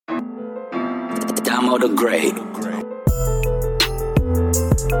Damo the Great.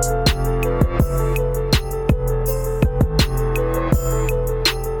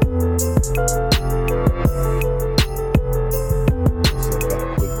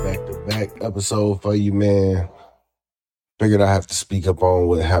 Back-to-back episode for you, man. Figured I have to speak up on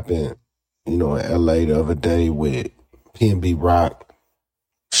what happened, in LA the other day with PNB Rock.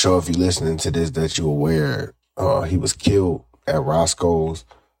 Sure, if you're listening to this, that you're aware he was killed at Roscoe's.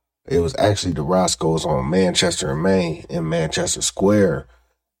 It was actually the Roscoe's on Manchester and Main in Manchester Square.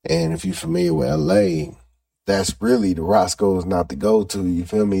 And if you're familiar with LA, that's really the Roscoe's not to go to. You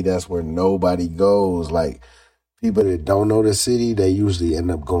feel me? That's where nobody goes. Like, people that don't know the city, they usually end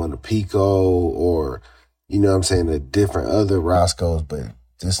up going to Pico or, the different other Roscoe's. But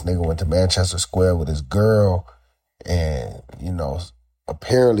this nigga went to Manchester Square with his girl and,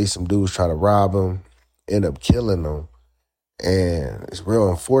 apparently some dudes try to rob him, end up killing him. And it's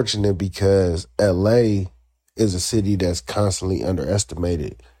real unfortunate because LA is a city that's constantly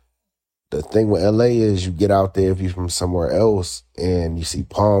underestimated. The thing with LA is you get out there if you're from somewhere else and you see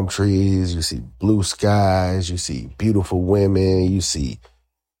palm trees, you see blue skies, you see beautiful women, you see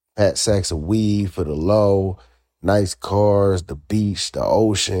fat sacks of weed for the low, nice cars, the beach, the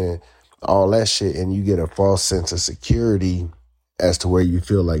ocean, all that shit. And you get a false sense of security as to where you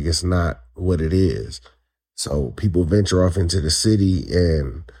feel like it's not what it is. So people venture off into the city,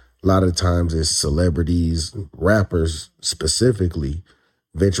 and a lot of times it's celebrities, rappers specifically,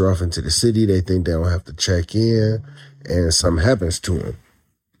 venture off into the city. They think they don't have to check in, and something happens to them.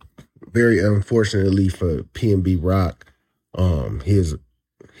 Very unfortunately for PNB Rock, he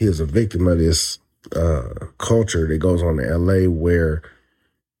is a victim of this culture that goes on in LA, where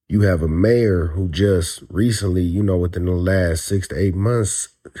you have a mayor who just recently, within the last 6 to 8 months,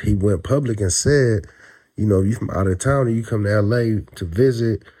 he went public and said, if you're from out of town and you come to LA to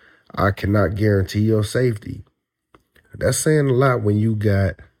visit, I cannot guarantee your safety. That's saying a lot when you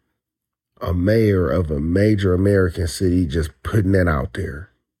got a mayor of a major American city just putting that out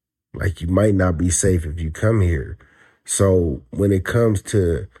there. Like, you might not be safe if you come here. So when it comes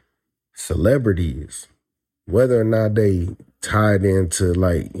to celebrities, whether or not they tied into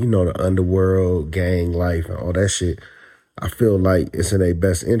the underworld, gang life and all that shit, I feel like it's in their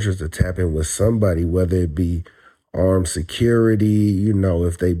best interest to tap in with somebody, whether it be armed security,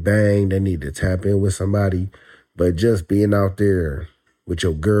 if they bang, they need to tap in with somebody. But just being out there with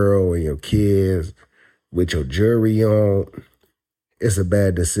your girl and your kids, with your jewelry on, it's a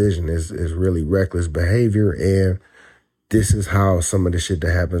bad decision. It's really reckless behavior. And this is how some of the shit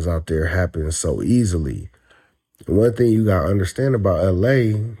that happens out there happens so easily. One thing you got to understand about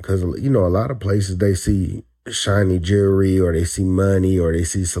LA, because, a lot of places they see shiny jewelry or they see money or they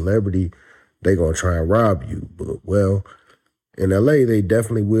see celebrity, they going to try and rob you. But, well, in LA, they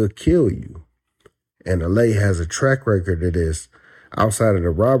definitely will kill you. And LA has a track record of this, outside of the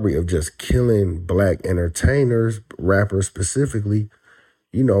robbery, of just killing black entertainers, rappers specifically,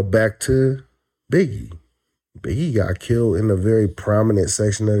 back to Biggie. Biggie got killed in a very prominent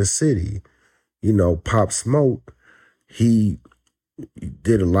section of the city. Pop Smoke, he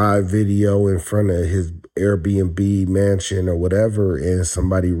did a live video in front of his Airbnb mansion or whatever, and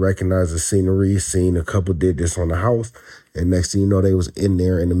somebody recognized the scenery, seen a couple did this on the house, and next thing you know, they was in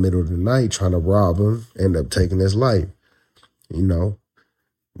there in the middle of the night trying to rob him, end up taking his life.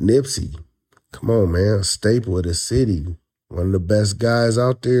 Nipsey, come on, man, a staple of the city, one of the best guys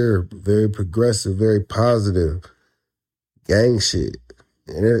out there, very progressive, very positive, gang shit.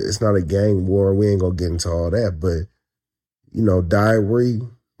 And it's not a gang war, we ain't gonna get into all that, but died where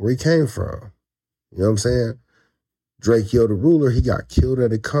he came from. You know what I'm saying? Drake Yo the Ruler, he got killed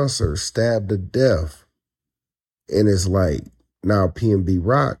at a concert, stabbed to death. And it's like, now PNB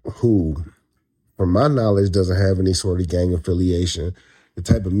Rock, who, from my knowledge, doesn't have any sort of gang affiliation. The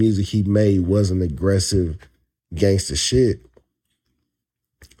type of music he made wasn't aggressive gangster shit.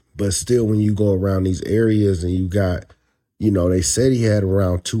 But still, when you go around these areas and you got, they said he had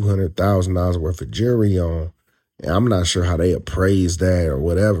around $200,000 worth of jewelry on. And I'm not sure how they appraised that or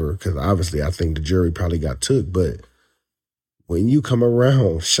whatever, because obviously I think the jury probably got took. But when you come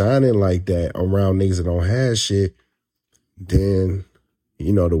around shining like that around niggas that don't have shit, then,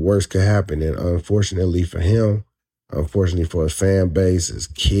 the worst could happen. And unfortunately for him, unfortunately for his fan base, his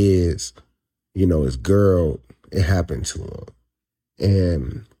kids, his girl, it happened to him.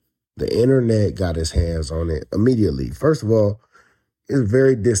 And the internet got his hands on it immediately. First of all, it's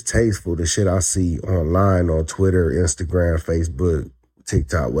very distasteful, the shit I see online on Twitter, Instagram, Facebook,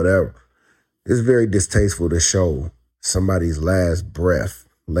 TikTok, whatever. It's very distasteful to show somebody's last breath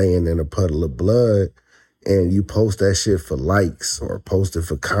laying in a puddle of blood, and you post that shit for likes or post it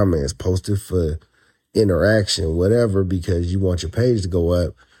for comments, post it for interaction, whatever, because you want your page to go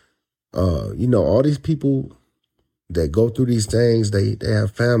up. All these people that go through these things, they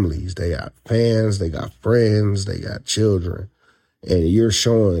have families, they got fans, they got friends, they got children. And you're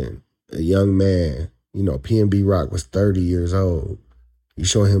showing a young man, PNB Rock was 30 years old. You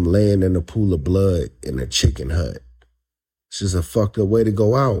show him laying in a pool of blood in a chicken hut. It's just a fucked up way to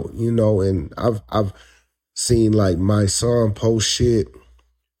go out, and I've seen like my son post shit.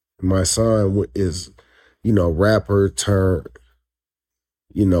 My son is, rapper turned,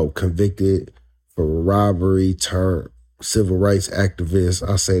 convicted for robbery turned civil rights activist.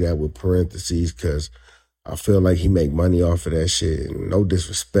 I say that with parentheses because I feel like he make money off of that shit. And no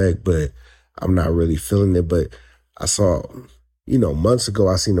disrespect, but I'm not really feeling it. But I saw, months ago,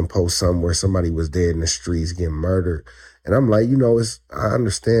 I seen him post something where somebody was dead in the streets getting murdered. And I'm like, I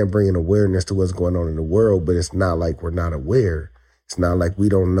understand bringing awareness to what's going on in the world, but it's not like we're not aware. It's not like we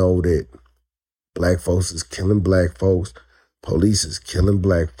don't know that black folks is killing black folks. Police is killing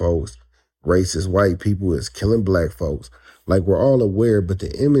black folks. Racist white people is killing black folks. Like, we're all aware, but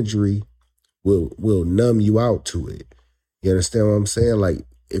the imagery will numb you out to it. You understand what I'm saying? Like,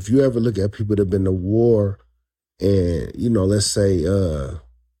 if you ever look at people that have been to war and, let's say,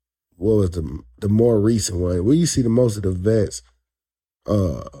 what was the more recent one, where you see the most of the vets,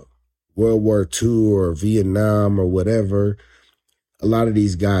 World War II or Vietnam or whatever, a lot of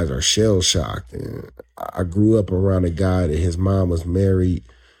these guys are shell shocked. And I grew up around a guy that his mom was married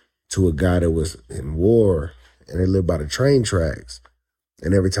to a guy that was in war, and they lived by the train tracks.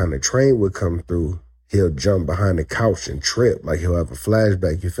 And every time the train would come through, he'll jump behind the couch and trip, like he'll have a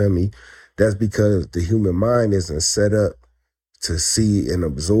flashback, you feel me? That's because the human mind isn't set up to see and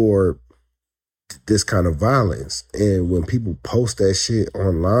absorb this kind of violence. And when people post that shit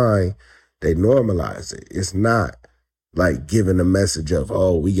online, they normalize it. It's not like giving a message of,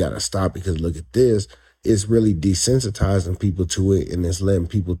 oh, we got to stop because look at this. It's really desensitizing people to it, and it's letting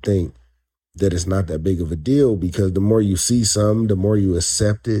people think that it's not that big of a deal, because the more you see something, the more you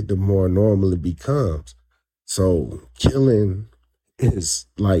accept it, the more normal it becomes. So killing is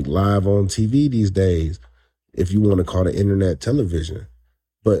like live on TV these days, if you want to call the internet television.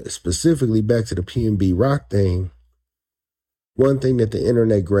 But specifically back to the PNB Rock thing, one thing that the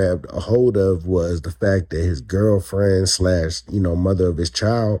internet grabbed a hold of was the fact that his girlfriend / mother of his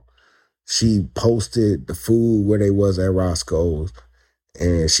child, she posted the food where they was at Roscoe's,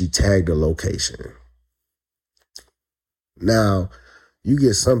 and she tagged the location. Now, you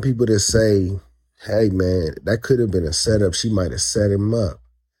get some people that say, hey, man, that could have been a setup. She might have set him up.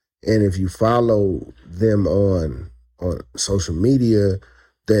 And if you follow them on social media,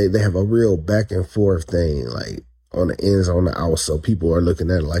 they have a real back and forth thing, like on the ins, on the outs. So people are looking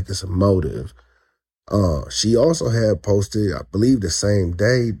at it like it's a motive. She also had posted, I believe the same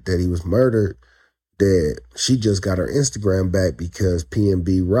day that he was murdered, that she just got her Instagram back because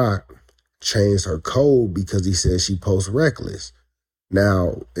PNB Rock changed her code because he said she posts reckless.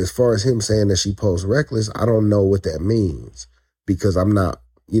 Now, as far as him saying that she posts reckless, I don't know what that means, because I'm not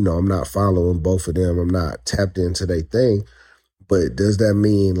following both of them. I'm not tapped into their thing. But does that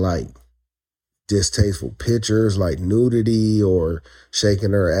mean like distasteful pictures, like nudity or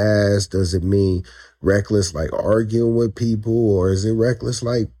shaking her ass? Does it mean reckless, like arguing with people? Or is it reckless,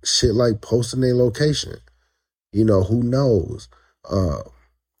 like shit, like posting their location? Who knows?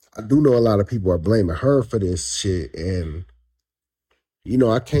 I do know a lot of people are blaming her for this shit. And,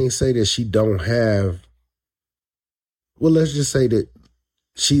 I can't say that she don't have, well, let's just say that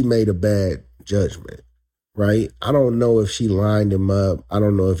she made a bad judgment, right? I don't know if she lined him up. I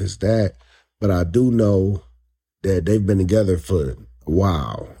don't know if it's that, but I do know that they've been together for a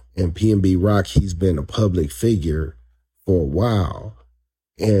while. And PNB Rock, he's been a public figure for a while.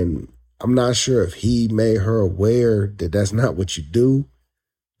 And I'm not sure if he made her aware that that's not what you do,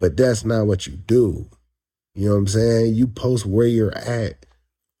 but that's not what you do. You know what I'm saying? You post where you're at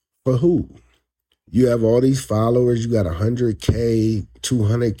for who? You have all these followers. You got 100K,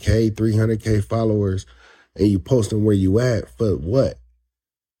 200K, 300K followers, and you posting where you at for what?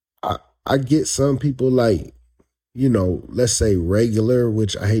 I get some people like, let's say regular,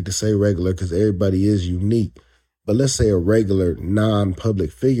 which I hate to say regular because everybody is unique, but let's say a regular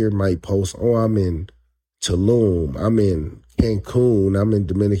non-public figure might post, oh, I'm in Tulum, I'm in Cancun, I'm in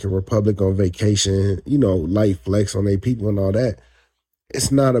Dominican Republic on vacation, light flex on their people and all that.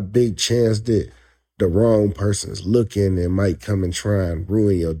 It's not a big chance that the wrong person's looking and might come and try and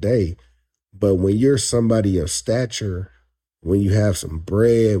ruin your day. But when you're somebody of stature, when you have some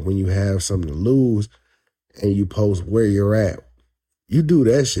bread, when you have something to lose, and you post where you're at, you do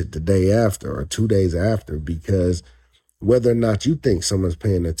that shit the day after or 2 days after, because whether or not you think someone's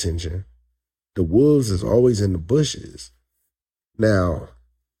paying attention, The wolves is always in the bushes. Now,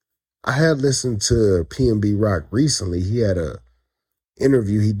 I had listened to PNB Rock recently. He had a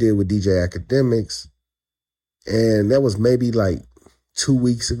interview he did with DJ Academics, and that was maybe like 2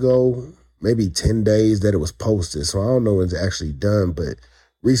 weeks ago, maybe 10 days that it was posted. So I don't know when it's actually done, but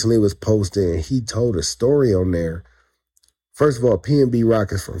recently it was posted, and he told a story on there. First of all, PNB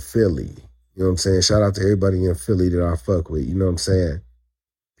Rock is from Philly. You know what I'm saying? Shout out to everybody in Philly that I fuck with. You know what I'm saying?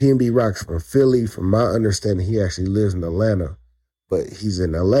 PNB Rock's from Philly. From my understanding, he actually lives in Atlanta, but he's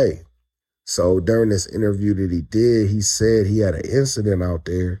in LA. So during this interview that he did, he said he had an incident out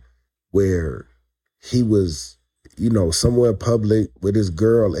there where he was, somewhere public with his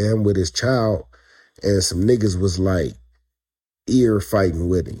girl and with his child, and some niggas was like ear fighting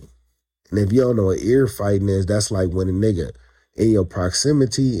with him. And if you don't know what ear fighting is, that's like when a nigga in your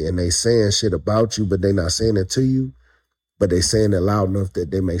proximity and they saying shit about you, but they not saying it to you, but they saying it loud enough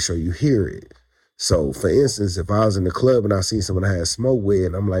that they make sure you hear it. So, for instance, if I was in the club and I seen someone I had smoke with,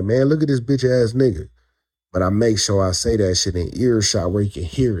 and I'm like, man, look at this bitch ass nigga. But I make sure I say that shit in earshot where you can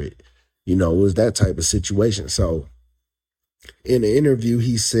hear it. It was that type of situation. So, in the interview,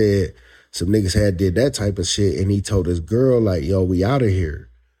 he said some niggas had did that type of shit, and he told his girl, like, yo, we out of here.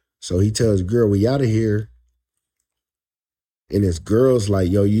 So he tells his girl, we out of here. And his girl's like,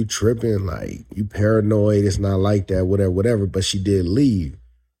 yo, you tripping, like, you paranoid, it's not like that, whatever. But she did leave.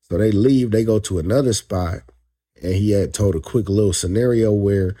 So they leave, they go to another spot, and he had told a quick little scenario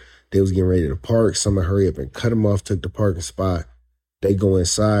where they was getting ready to park. Someone hurry up and cut him off, took the parking spot. They go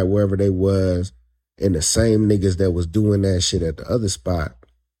inside wherever they was, and the same niggas that was doing that shit at the other spot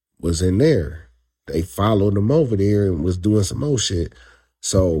was in there. They followed him over there and was doing some more shit.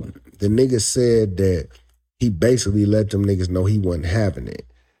 So the nigga said that he basically let them niggas know he wasn't having it.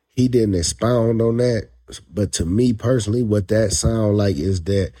 He didn't expound on that. But to me personally, what that sound like is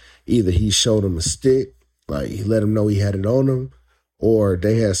that either he showed him a stick, like he let him know he had it on him, or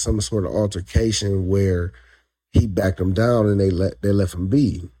they had some sort of altercation where he backed them down and they left him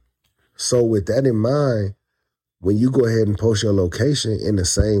be. So with that in mind, when you go ahead and post your location in the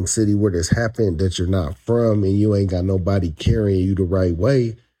same city where this happened that you're not from and you ain't got nobody carrying you the right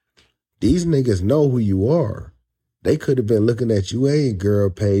way, these niggas know who you are. They could have been looking at you, hey, girl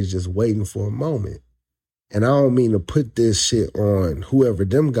page, just waiting for a moment. And I don't mean to put this shit on whoever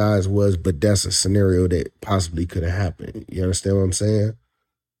them guys was, but that's a scenario that possibly could have happened. You understand what I'm saying?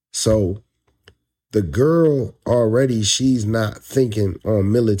 So the girl already, she's not thinking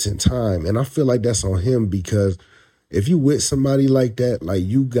on militant time. And I feel like that's on him because if you with somebody like that, like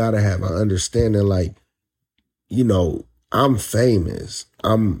you got to have an understanding, like, I'm famous.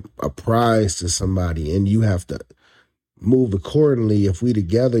 I'm a prize to somebody and you have to move accordingly. If we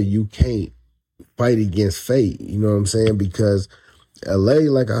together, you can't fight against fate. You know what I'm saying? Because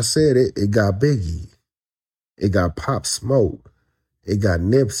LA, like I said, it got Biggie. It got Pop Smoke. It got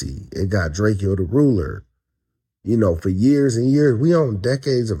Nipsey. It got Drakeo the Ruler. For years and years, we own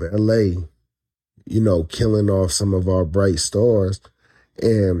decades of LA, killing off some of our bright stars.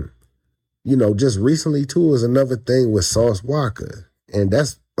 And, just recently too was another thing with Sauce Walka. And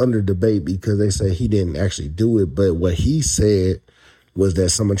that's under debate because they say he didn't actually do it. But what he said was that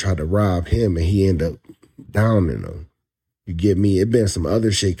someone tried to rob him and he ended up downing them. You get me? It been some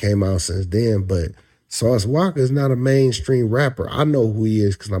other shit came out since then, but Sauce Walka is not a mainstream rapper. I know who he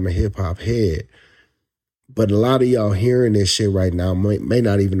is because I'm a hip hop head. But a lot of y'all hearing this shit right now may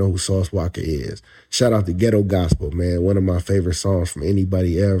not even know who Sauce Walka is. Shout out to Ghetto Gospel, man. One of my favorite songs from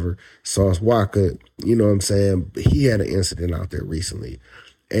anybody ever. Sauce Walka, you know what I'm saying? He had an incident out there recently.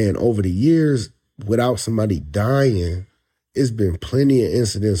 And over the years, without somebody dying, it's been plenty of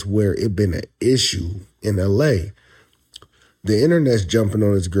incidents where it's been an issue in LA. The internet's jumping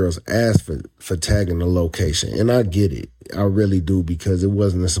on this girl's ass for tagging the location. And I get it. I really do, because it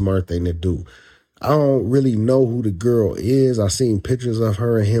wasn't a smart thing to do. I don't really know who the girl is. I seen pictures of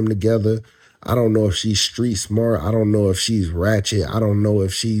her and him together. I don't know if she's street smart. I don't know if she's ratchet. I don't know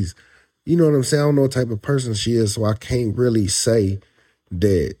if she's, you know what I'm saying? I don't know what type of person she is. So I can't really say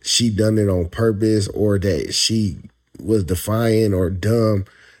that she done it on purpose or that she was defiant or dumb.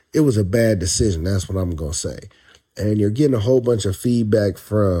 It was a bad decision. That's what I'm going to say. And you're getting a whole bunch of feedback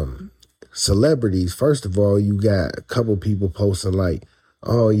from celebrities. First of all, you got a couple people posting like,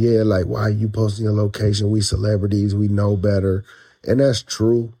 oh yeah, like, why are you posting your location? We celebrities, we know better. And that's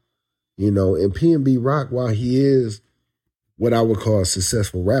true. And PNB Rock, while he is what I would call a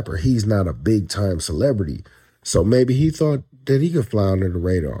successful rapper, he's not a big time celebrity. So maybe he thought that he could fly under the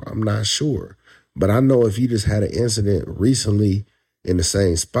radar. I'm not sure. But I know if you just had an incident recently in the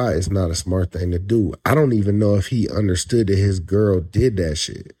same spot, it's not a smart thing to do. I don't even know if he understood that his girl did that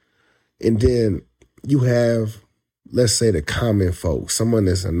shit. And then you have, let's say, the common folks, someone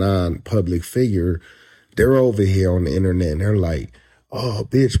that's a non-public figure. They're over here on the internet and they're like, oh,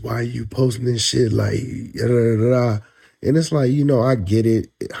 bitch, why are you posting this shit? Like, da, da, da, da. And it's like, I get it.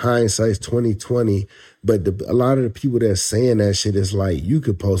 Hindsight's 2020. But a lot of the people that's saying that shit is like, you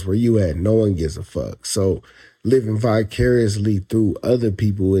could post where you at. No one gives a fuck. So living vicariously through other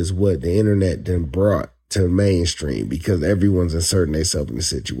people is what the internet then brought to mainstream, because everyone's inserting themselves in the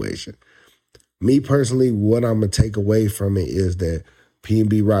situation. Me personally, what I'm going to take away from it is that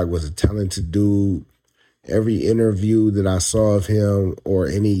PNB Rock was a talented dude. Every interview that I saw of him or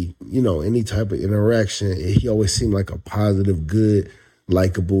any type of interaction, he always seemed like a positive, good,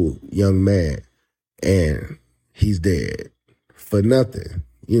 likable young man. And he's dead for nothing.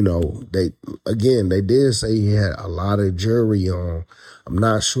 They did say he had a lot of jewelry on. I'm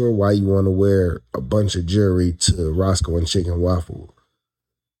not sure why you want to wear a bunch of jewelry to Roscoe and Chicken Waffle.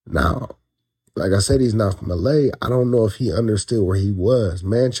 Now, like I said, he's not from LA. I don't know if he understood where he was.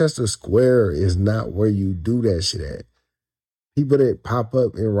 Manchester Square is not where you do that shit at. People that pop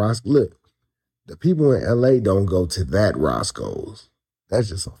up in Roscoe, look, the people in LA don't go to that Roscoe's. That's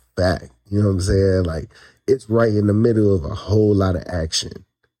just a fact. You know what I'm saying? Like, it's right in the middle of a whole lot of action.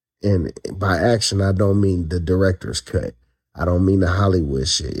 And by action, I don't mean the director's cut. I don't mean the Hollywood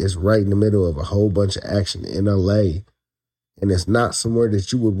shit. It's right in the middle of a whole bunch of action in LA. And it's not somewhere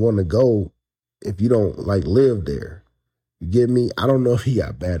that you would want to go if you don't live there. You get me? I don't know if he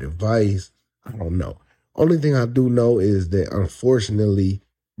got bad advice. I don't know. Only thing I do know is that unfortunately,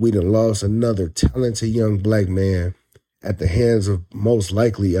 we done lost another talented young black man at the hands of most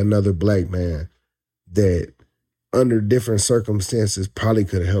likely another black man that under different circumstances probably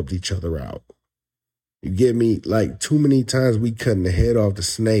could have helped each other out. You get me? Too many times we cutting the head off the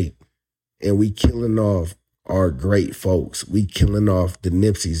snake and we killing off our great folks. We killing off the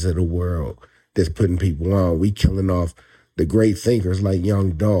Nipseys of the world that's putting people on. We killing off the great thinkers like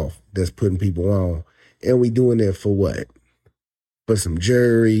Young Dolph that's putting people on. And we doing it for what? For some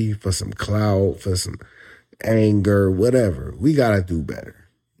jury, for some clout, for some anger, whatever. We got to do better.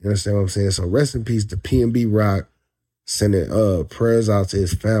 You understand what I'm saying? So rest in peace to PNB Rock. Sending prayers out to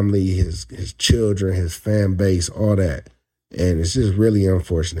his family, his children, his fan base, all that. And it's just really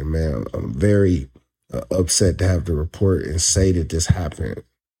unfortunate, man. I'm very upset to have to report and say that this happened.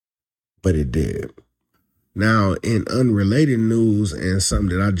 But it did. Now, in unrelated news and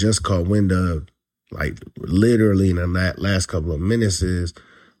something that I just caught wind of, literally in the last couple of minutes is,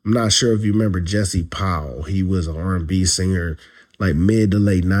 I'm not sure if you remember Jesse Powell. He was an R&B singer, mid to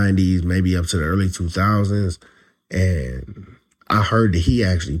late 90s, maybe up to the early 2000s. And I heard that he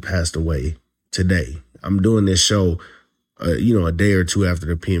actually passed away today. I'm doing this show, a day or two after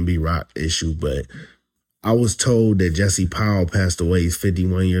the PNB Rock issue, but I was told that Jesse Powell passed away. He's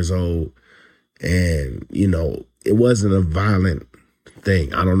 51 years old. And, it wasn't a violent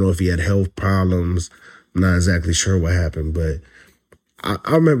thing. I don't know if he had health problems. I'm not exactly sure what happened, but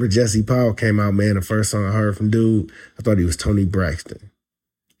I remember Jesse Powell came out, man. The first song I heard from dude, I thought he was Tony Braxton.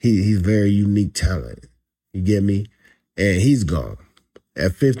 He's very unique talent. You get me? And he's gone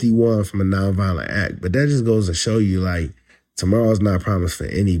at 51 from a nonviolent act. But that just goes to show you, tomorrow's not promised for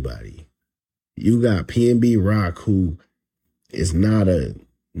anybody. You got PNB Rock, who is not a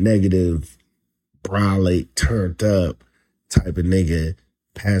negative, brolic, turned up type of nigga,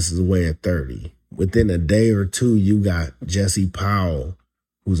 passes away at 30. Within a day or two, you got Jesse Powell,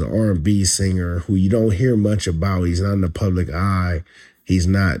 who's an R&B singer who you don't hear much about. He's not in the public eye. He's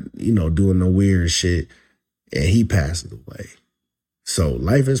not, doing no weird shit. And he passes away. So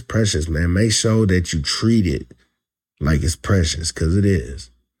life is precious, man. Make sure that you treat it like it's precious, because it is.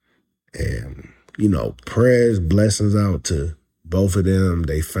 And, prayers, blessings out to both of them,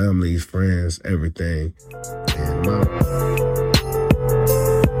 their families, friends, everything. And